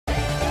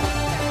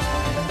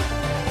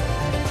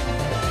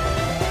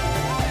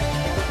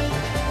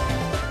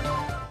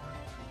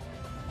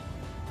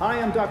Hi,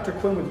 I'm Dr.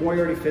 Quinn with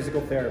Moriarty Physical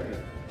Therapy.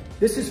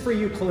 This is for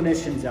you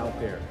clinicians out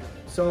there.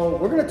 So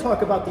we're going to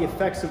talk about the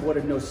effects of what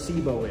a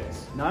nocebo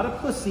is. Not a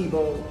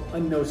placebo, a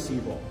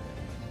nocebo.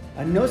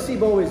 A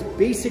nocebo is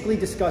basically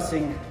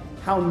discussing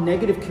how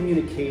negative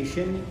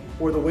communication,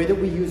 or the way that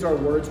we use our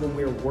words when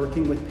we're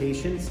working with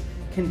patients,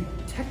 can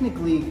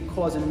technically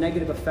cause a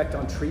negative effect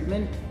on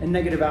treatment and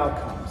negative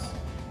outcomes.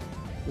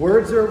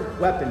 Words are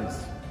weapons.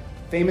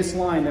 Famous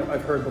line that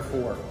I've heard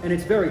before, and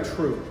it's very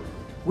true.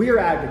 We are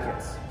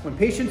advocates. When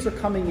patients are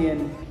coming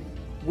in,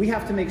 we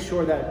have to make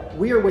sure that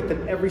we are with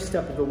them every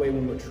step of the way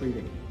when we're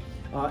treating.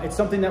 It's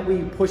something that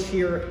we push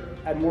here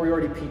at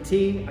Moriarty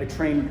PT. I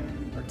train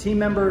our team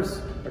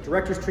members, our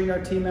directors train our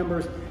team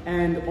members,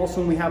 and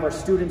also when we have our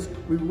students,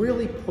 we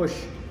really push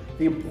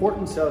the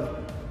importance of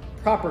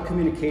proper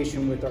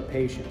communication with our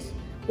patients.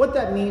 What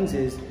that means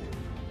is,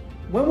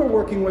 when we're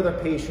working with our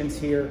patients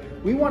here,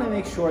 we want to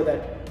make sure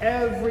that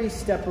every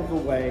step of the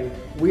way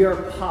we are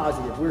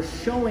positive. We're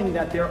showing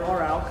that there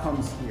are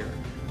outcomes here.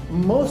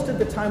 Most of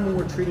the time when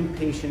we're treating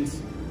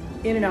patients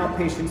in an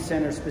outpatient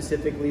center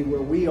specifically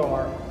where we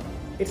are,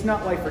 it's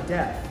not life or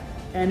death.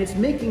 And it's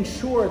making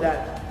sure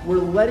that we're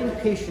letting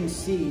patients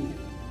see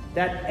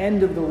that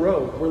end of the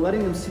road. We're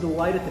letting them see the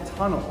light at the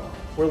tunnel.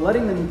 We're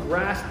letting them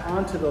grasp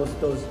onto those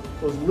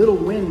little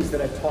wins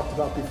that I've talked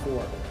about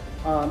before.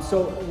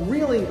 So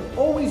really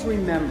always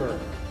remember,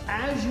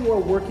 as you are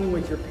working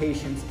with your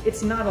patients,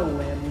 it's not a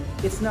limb,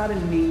 it's not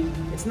a knee,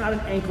 it's not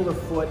an ankle or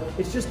foot,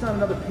 it's just not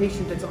another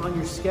patient that's on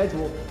your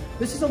schedule.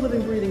 This is a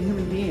living, breathing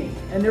human being,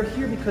 and they're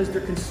here because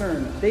they're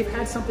concerned. They've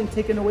had something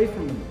taken away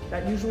from them.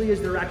 That usually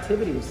is their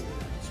activities,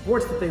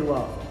 sports that they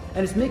love.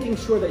 And it's making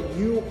sure that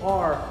you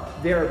are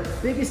their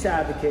biggest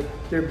advocate,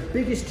 their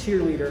biggest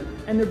cheerleader,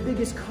 and their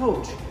biggest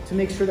coach to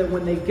make sure that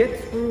when they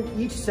get through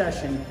each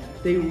session,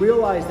 they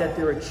realize that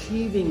they're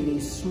achieving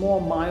these small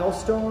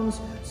milestones.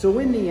 So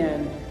in the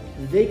end,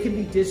 they can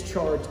be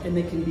discharged and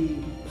they can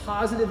be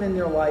positive in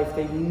their life.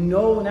 They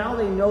know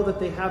that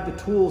they have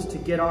the tools to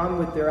get on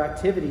with their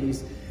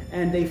activities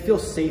and they feel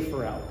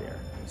safer out there.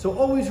 So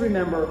always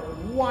remember,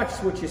 watch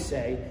what you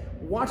say,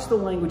 watch the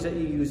language that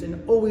you use,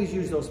 and always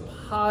use those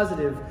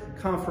positive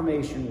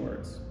confirmation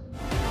words.